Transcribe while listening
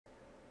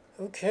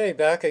Okay,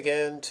 back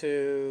again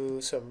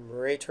to some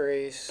ray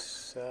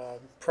trace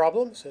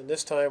problems, and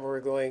this time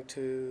we're going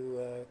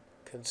to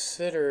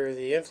consider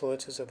the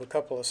influences of a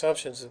couple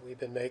assumptions that we've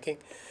been making.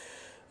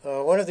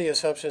 One of the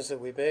assumptions that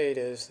we made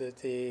is that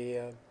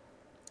the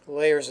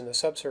layers in the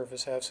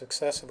subsurface have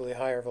successively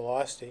higher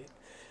velocity.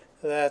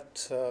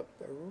 That's a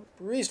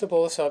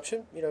reasonable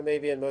assumption,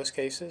 maybe in most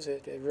cases.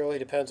 It really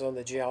depends on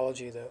the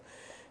geology, though.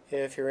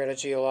 If you're in a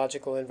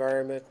geological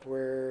environment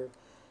where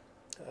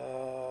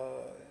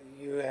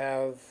you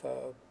have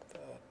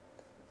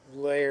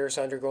layers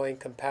undergoing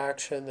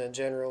compaction, then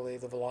generally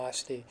the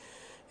velocity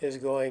is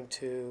going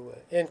to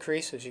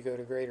increase as you go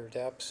to greater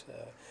depths.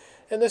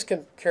 And this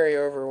can carry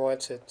over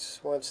once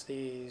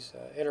these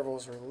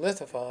intervals are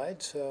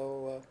lithified.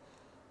 So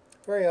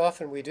very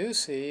often we do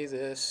see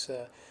this.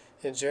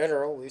 In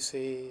general, we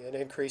see an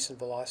increase in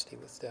velocity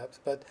with depth.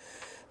 But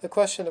the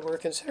question that we're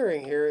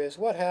considering here is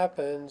what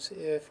happens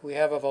if we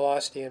have a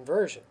velocity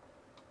inversion?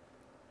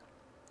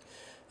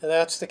 And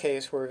that's the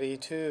case where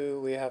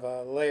V2, we have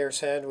a layer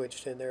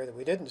sandwiched in there that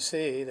we didn't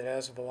see that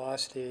has a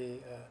velocity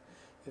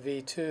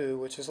V2,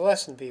 which is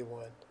less than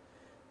V1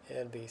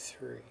 and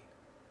V3.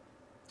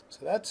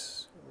 So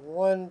that's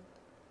one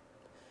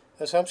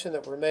assumption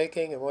that we're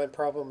making and one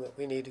problem that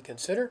we need to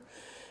consider.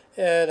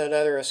 And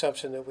another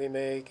assumption that we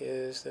make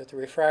is that the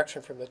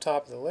refraction from the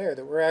top of the layer,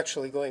 that we're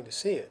actually going to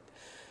see it.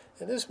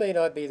 And this may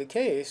not be the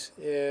case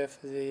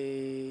if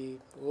the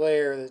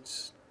layer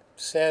that's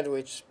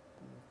sandwiched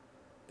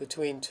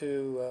between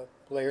two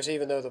layers,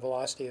 even though the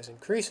velocity is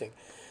increasing,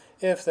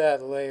 if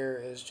that layer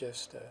is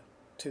just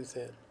too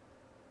thin.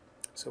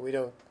 So we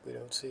don't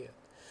see it.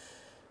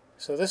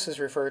 So this is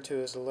referred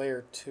to as the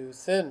layer too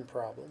thin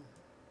problem.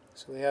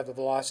 So we have the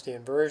velocity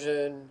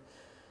inversion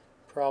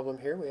problem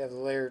here. We have the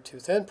layer too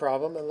thin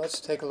problem, and let's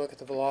take a look at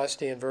the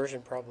velocity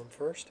inversion problem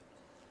first.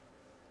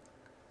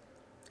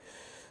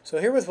 So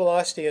here with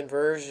velocity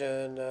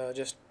inversion,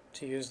 just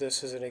to use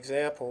this as an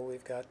example,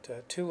 we've got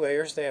two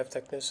layers. They have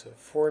thickness of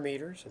 4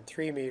 meters and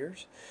 3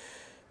 meters.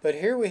 But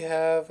here we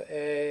have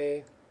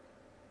a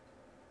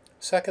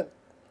second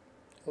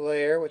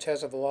layer which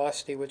has a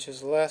velocity which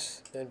is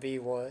less than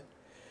V1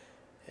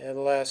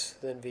 and less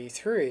than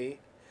V3.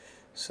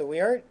 So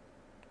we aren't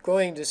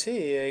going to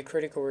see a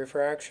critical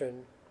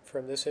refraction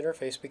from this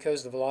interface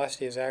because the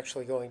velocity is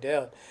actually going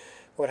down.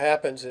 What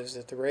happens is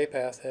that the ray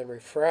path then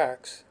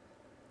refracts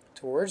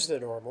towards the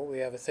normal. We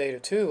have a theta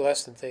 2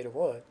 less than theta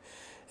 1.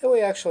 And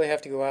we actually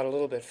have to go out a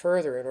little bit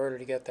further in order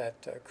to get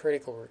that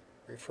critical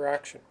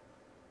refraction.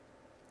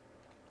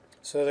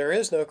 So there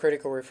is no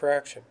critical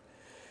refraction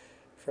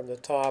from the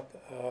top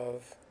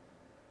of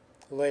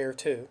layer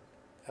 2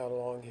 out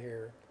along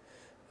here.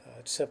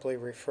 It's simply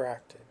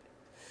refracted.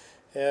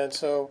 And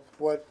so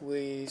what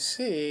we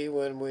see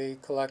when we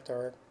look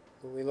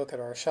at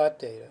our shot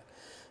data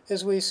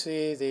is we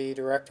see the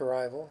direct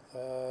arrival,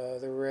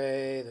 the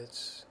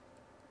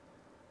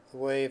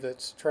wave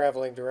that's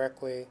traveling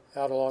directly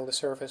out along the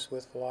surface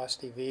with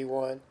velocity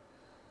V1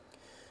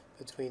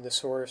 between the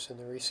source and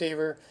the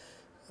receiver,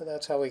 and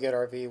that's how we get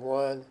our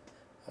V1.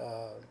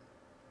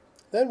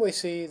 Then we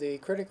see the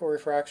critical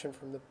refraction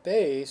from the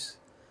base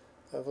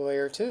of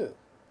layer 2.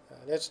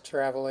 And it's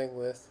traveling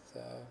with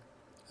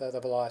the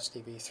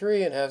velocity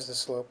V3 and has the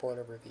slope 1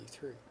 over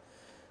V3.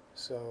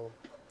 So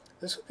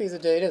this would be the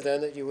data then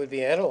that you would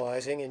be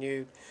analyzing, and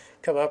you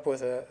come up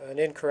with an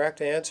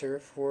incorrect answer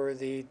for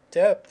the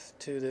depth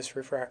to this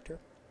refractor,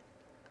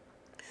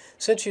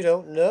 since you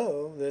don't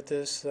know that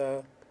this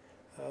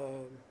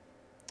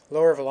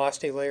lower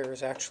velocity layer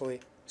is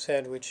actually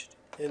sandwiched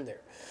in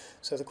there.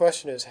 So the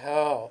question is,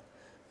 how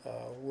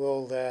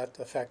will that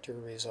affect your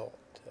result?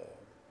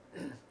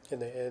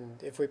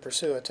 If we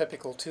pursue a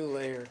typical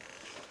two-layer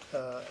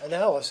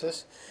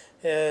analysis,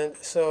 and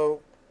so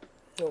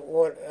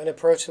an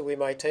approach that we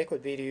might take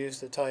would be to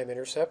use the time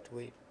intercept.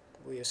 We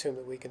assume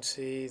that we can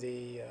see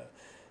the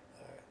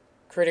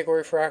critical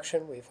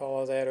refraction. We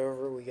follow that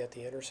over, we get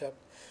the intercept.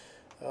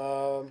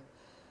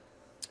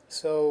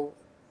 So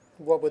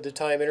what would the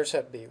time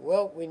intercept be?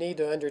 Well, we need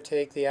to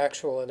undertake the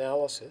actual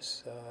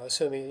analysis,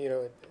 assuming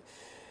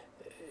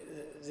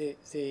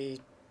the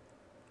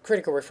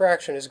critical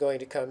refraction is going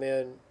to come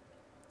in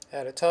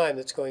at a time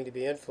that's going to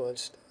be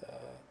influenced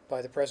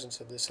by the presence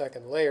of the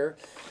second layer.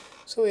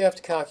 So we have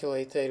to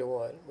calculate theta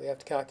 1. We have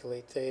to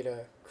calculate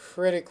theta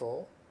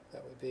critical.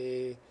 That would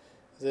be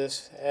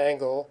this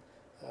angle,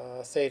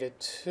 theta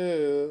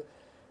 2,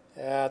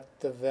 at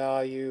the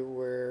value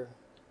where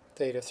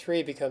theta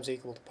 3 becomes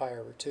equal to pi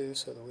over 2,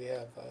 so that we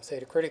have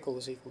theta critical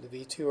is equal to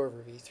V2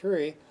 over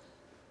V3.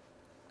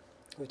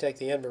 We take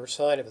the inverse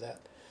sine of that.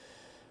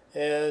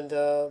 And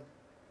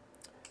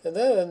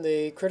then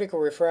the critical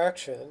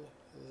refraction,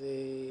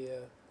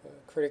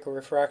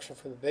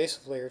 from the base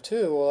of layer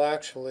 2 will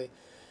actually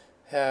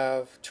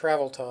have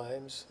travel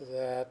times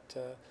that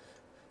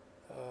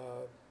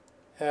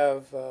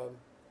have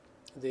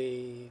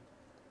the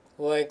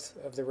length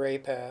of the ray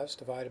paths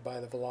divided by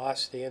the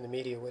velocity and the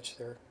media which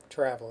they're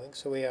traveling.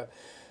 So we have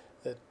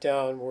the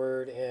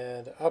downward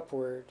and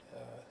upward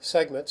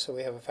segments, so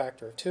we have a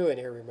factor of 2 in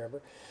here,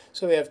 remember.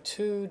 So we have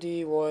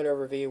 2d1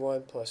 over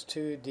v1 plus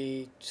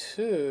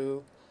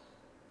 2d2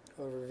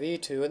 over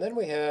v2, and then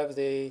we have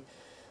the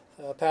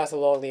path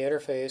along the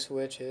interface,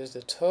 which is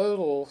the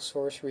total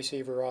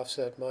source-receiver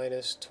offset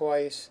minus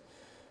twice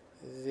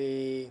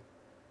the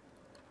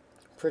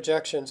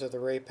projections of the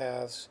ray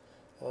paths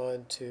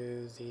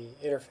onto the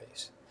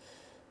interface.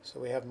 So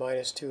we have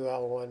minus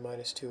 2L1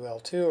 minus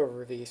 2L2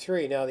 over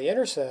V3. Now the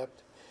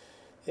intercept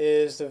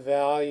is the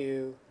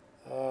value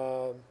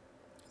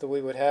that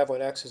we would have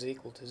when x is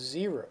equal to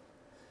 0.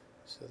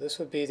 So this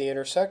would be the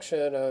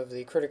intersection of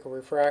the critical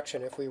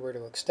refraction if we were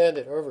to extend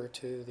it over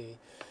to the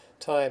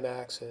time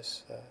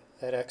axis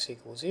at x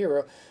equals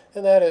 0,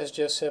 and that is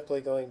just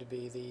simply going to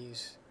be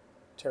these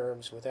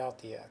terms without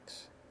the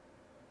x.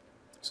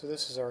 So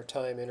this is our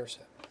time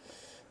intercept.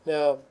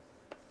 Now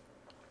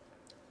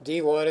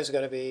d1 is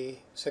going to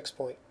be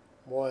 6.1,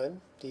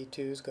 d2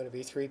 is going to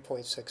be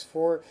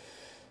 3.64.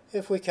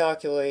 If we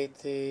calculate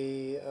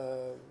the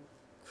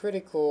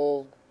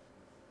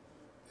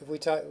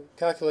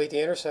calculate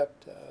the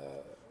intercept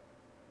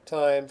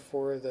time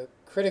for the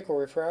critical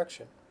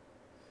refraction,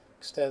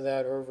 extend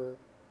that over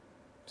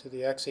to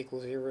the x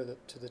equals 0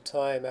 to the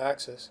time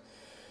axis,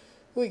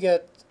 we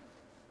get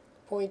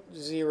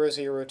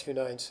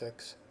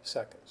 0.00296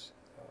 seconds.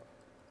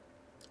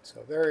 So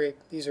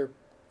these are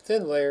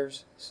thin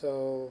layers,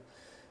 so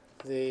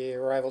the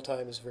arrival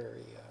time is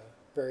very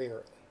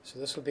early. So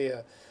this would be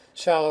a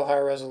shallow,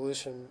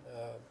 high-resolution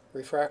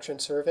refraction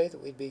survey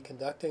that we'd be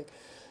conducting.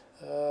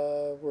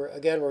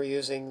 We're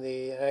using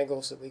the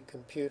angles that we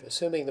compute,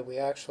 assuming that we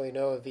actually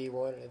know a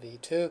V1 and a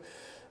V2.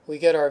 We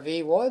get our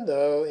V1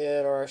 though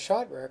in our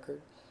shot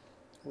record.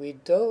 We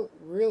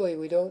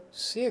don't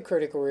see a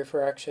critical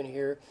refraction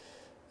here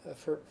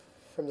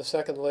from the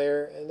second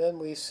layer, and then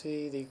we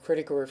see the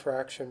critical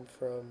refraction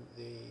from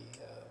the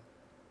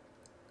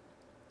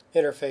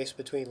interface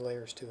between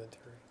layers 2 and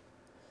 3.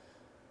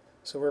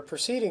 So we're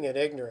proceeding in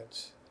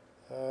ignorance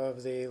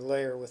of the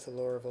layer with the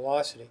lower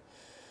velocity.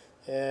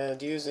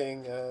 And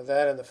using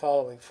that in the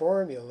following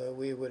formula,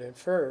 we would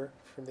infer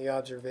from the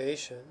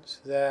observations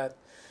that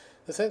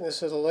the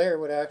thickness of the layer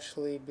would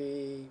actually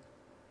be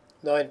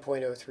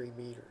 9.03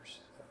 meters,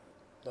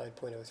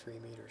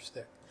 9.03 meters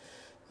thick.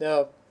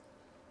 Now,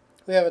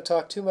 we haven't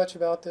talked too much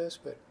about this,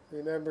 but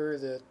remember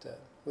that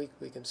we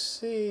can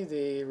see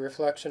the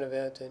reflection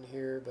event in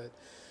here, but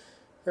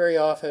very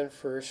often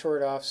for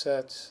short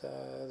offsets,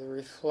 the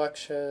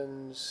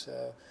reflections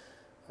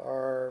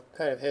are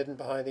kind of hidden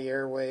behind the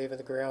air wave and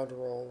the ground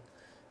roll.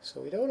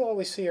 So we don't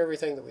always see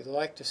everything that we'd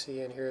like to see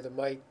in here that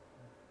might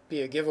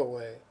be a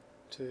giveaway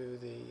to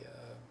the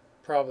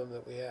problem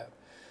that we have.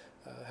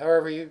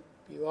 However, you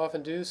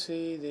often do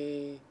see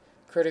the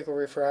critical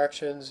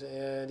refractions,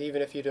 and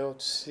even if you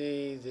don't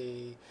see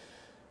the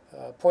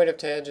point of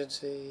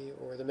tangency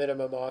or the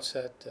minimum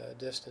offset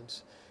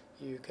distance,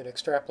 you can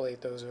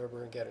extrapolate those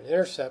over and get an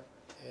intercept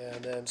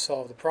and then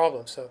solve the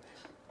problem. So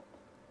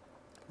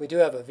we do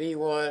have a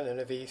V1 and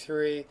a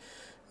V3.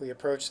 We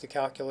approach the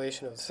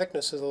calculation of the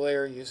thickness of the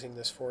layer using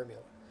this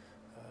formula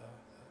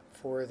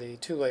for the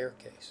two-layer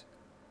case.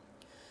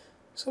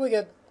 So we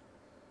get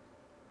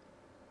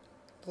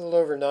a little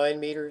over 9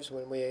 meters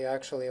when we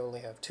actually only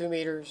have 2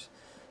 meters.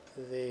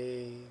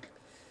 The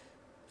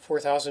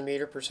 4,000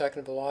 meter per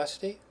second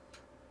velocity,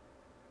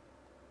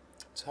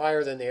 it's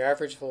higher than the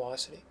average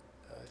velocity.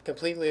 It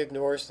completely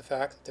ignores the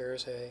fact that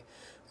there's a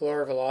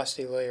lower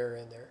velocity layer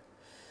in there.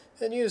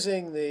 And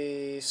using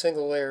the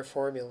single layer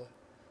formula,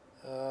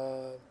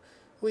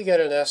 we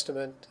get an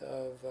estimate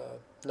of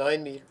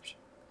 9 meters,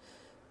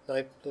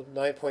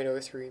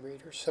 9.03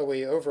 meters. So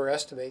we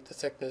overestimate the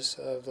thickness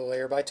of the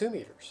layer by 2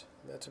 meters.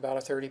 That's about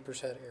a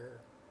 30%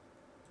 error.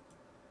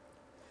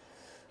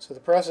 So the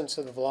presence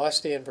of the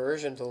velocity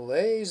inversion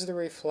delays the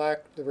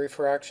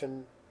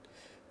refraction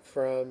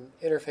from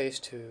interface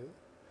 2,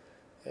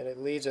 and it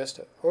leads us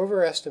to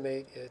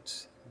overestimate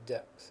its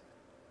depth.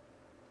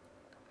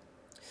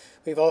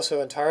 We've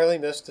also entirely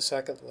missed the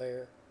second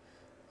layer,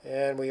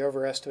 and we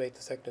overestimate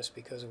the thickness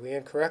because we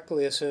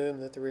incorrectly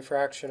assume that the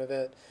refraction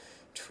event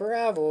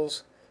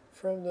travels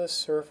from the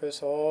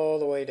surface all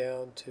the way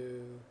down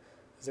to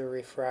the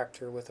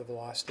refractor with a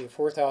velocity of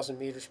 4,000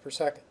 meters per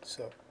second.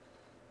 So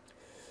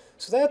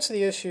that's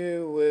the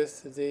issue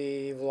with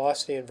the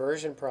velocity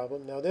inversion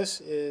problem. Now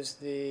this is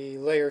the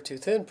layer too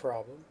thin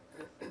problem.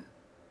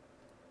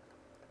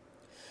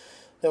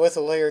 Now with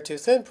the layer too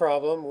thin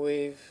problem,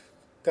 we've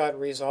got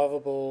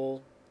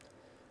resolvable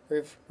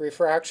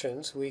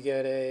refractions. We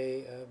get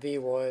a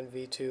V1,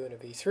 V2, and a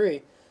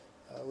V3.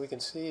 We can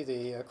see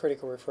the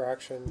critical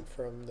refraction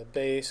from the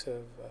base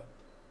of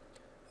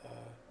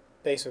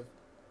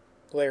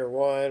layer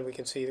 1. We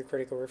can see the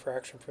critical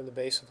refraction from the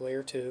base of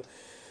layer 2.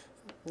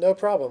 No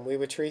problem. We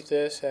would treat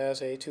this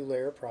as a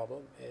two-layer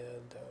problem,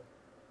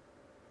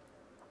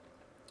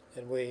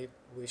 and we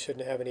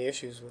shouldn't have any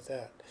issues with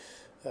that.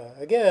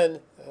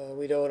 Again,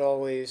 we don't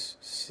always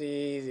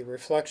see the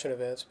reflection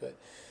events, but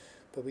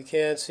but we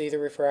can see the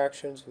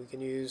refractions. We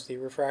can use the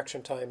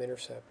refraction time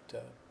intercept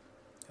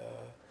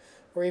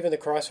or even the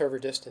crossover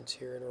distance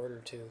here in order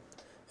to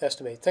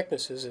estimate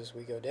thicknesses as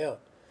we go down.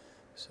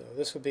 So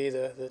this would be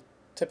the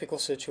typical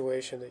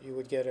situation that you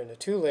would get in a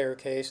two-layer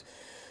case,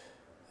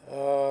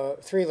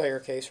 three-layer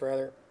case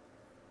rather.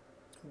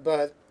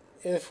 But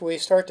if we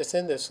start to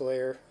thin this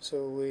layer,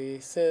 so we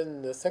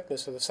thin the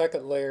thickness of the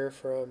second layer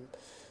from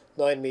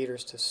 9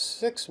 meters to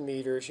 6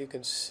 meters, you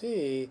can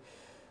see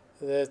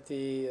that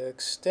the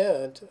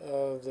extent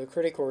of the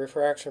critical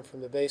refraction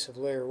from the base of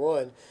layer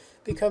 1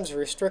 becomes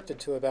restricted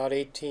to about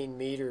 18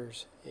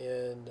 meters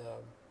in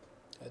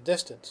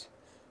distance,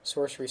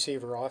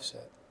 source-receiver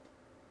offset.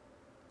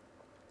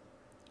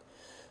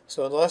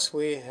 So unless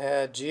we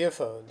had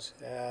geophones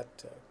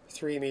at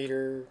 3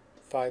 meter,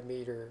 5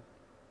 meter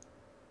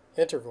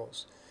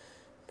intervals,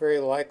 very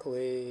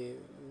likely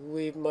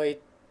we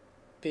might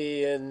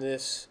be in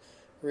this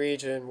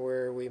region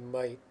where we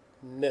might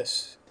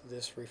miss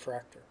this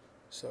refractor.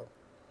 So,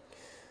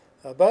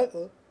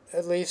 but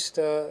at least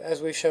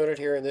as we've shown it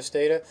here in this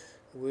data,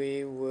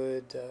 we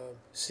would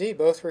see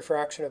both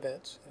refraction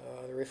events,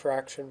 the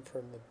refraction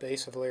from the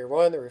base of layer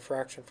 1, the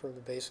refraction from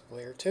the base of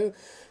layer 2.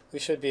 We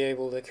should be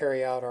able to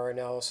carry out our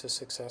analysis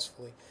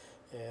successfully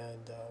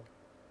and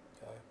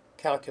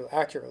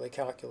accurately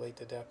calculate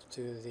the depth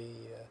to the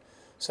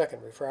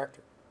second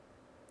refractor.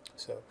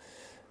 So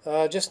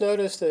just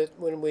notice that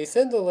when we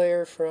thin the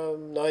layer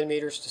from 9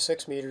 meters to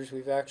 6 meters,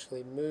 we've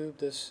actually moved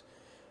this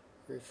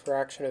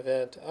refraction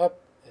event up,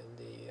 and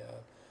the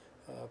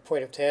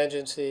point of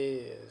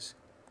tangency is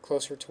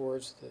closer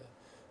towards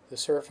the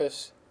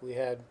surface. We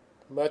had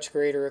much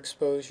greater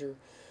exposure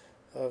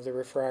of the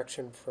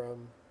refraction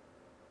from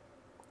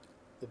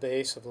the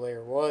base of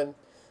layer 1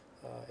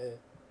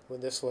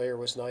 when this layer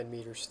was 9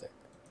 meters thick.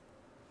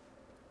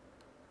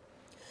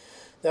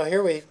 Now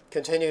here we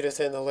continue to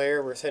thin the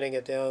layer. We're thinning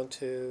it down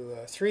to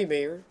 3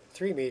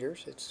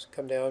 meters. It's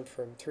come down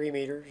from 3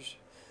 meters,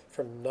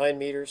 from 9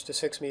 meters to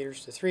 6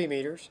 meters to 3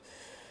 meters.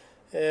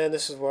 And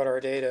this is what our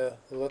data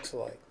looks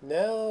like.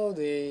 Now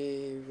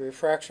the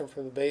refraction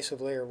from the base of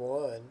layer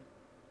 1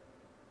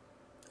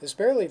 is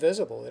barely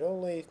visible. It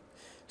only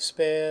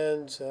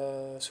spans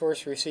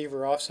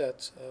source-receiver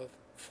offsets of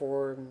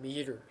 4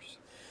 meters.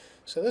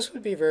 So this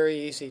would be very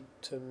easy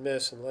to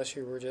miss unless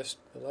you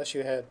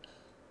had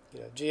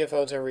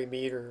geophones every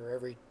meter or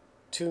every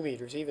 2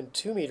 meters. Even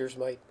 2 meters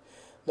might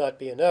not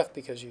be enough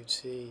because you'd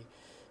see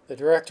the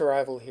direct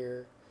arrival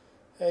here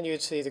and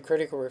you'd see the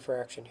critical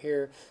refraction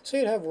here. So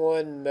you'd have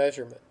one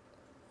measurement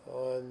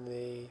on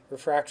the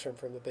refraction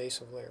from the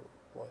base of layer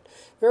 1.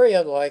 Very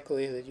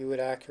unlikely that you would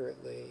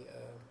accurately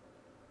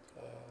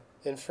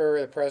infer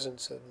the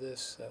presence of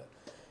this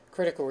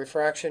critical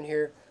refraction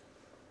here.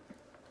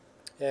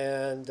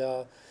 And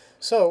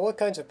so what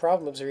kinds of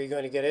problems are you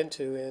going to get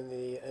into in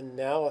the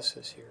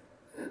analysis here?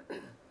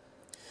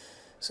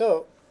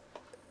 So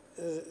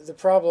the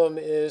problem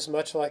is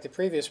much like the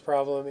previous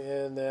problem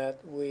in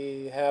that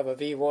we have a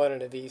V1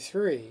 and a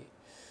V3.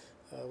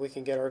 We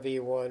can get our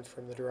V1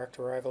 from the direct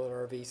arrival and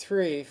our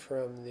V3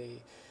 from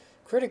the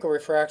critical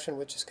refraction,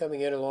 which is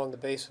coming in along the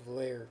base of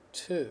layer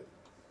 2.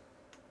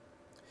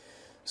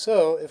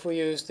 So if we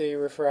use the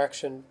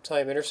refraction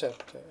time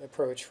intercept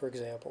approach, for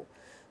example,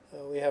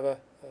 we have a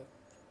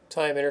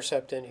time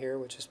intercept in here,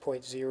 which is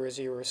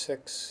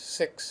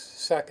 0.0066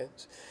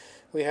 seconds.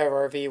 We have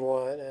our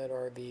V1 and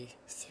our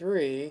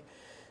V3.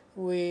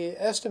 We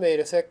estimate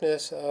a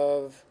thickness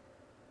of,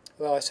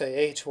 well, I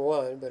say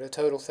H1, but a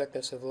total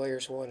thickness of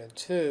layers 1 and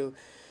 2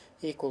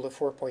 equal to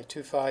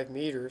 4.25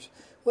 meters,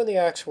 when the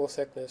actual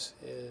thickness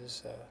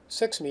is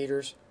 6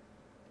 meters.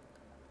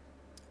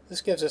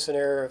 This gives us an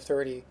error of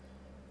 30%.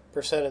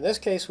 In this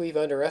case, we've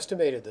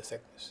underestimated the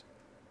thickness.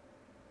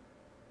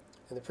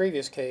 In the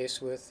previous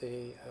case, with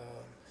the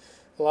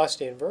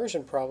velocity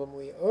inversion problem,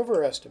 we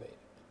overestimated.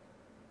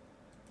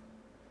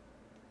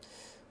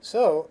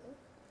 So,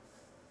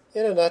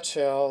 in a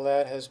nutshell,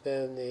 that has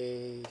been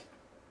the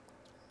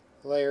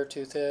layer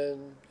too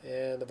thin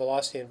and the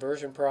velocity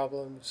inversion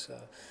problems,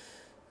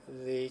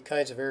 the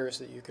kinds of errors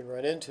that you can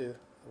run into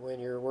when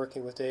you're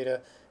working with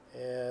data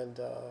and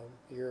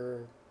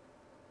you're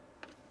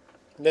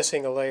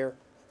missing a layer,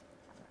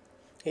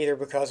 either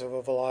because of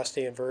a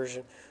velocity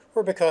inversion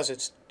or because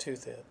it's too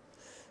thin.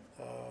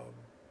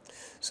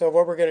 So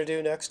what we're going to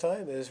do next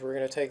time is we're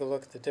going to take a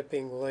look at the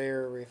dipping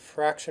layer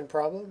refraction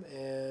problem,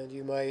 and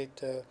you might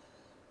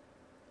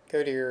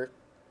go to your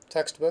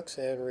textbooks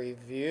and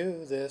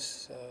review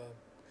this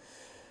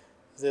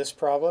this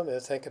problem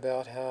and think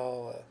about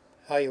how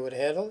you would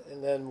handle it,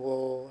 and then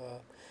we'll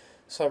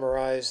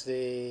summarize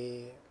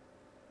the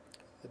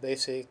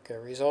basic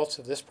results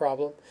of this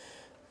problem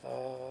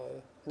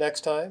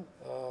next time.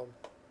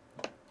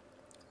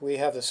 We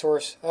have the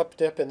source up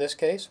dip in this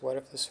case. What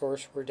if the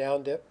source were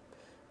down dip?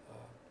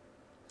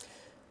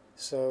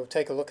 So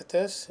take a look at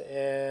this,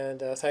 and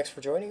thanks for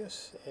joining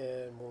us,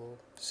 and we'll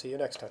see you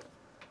next time.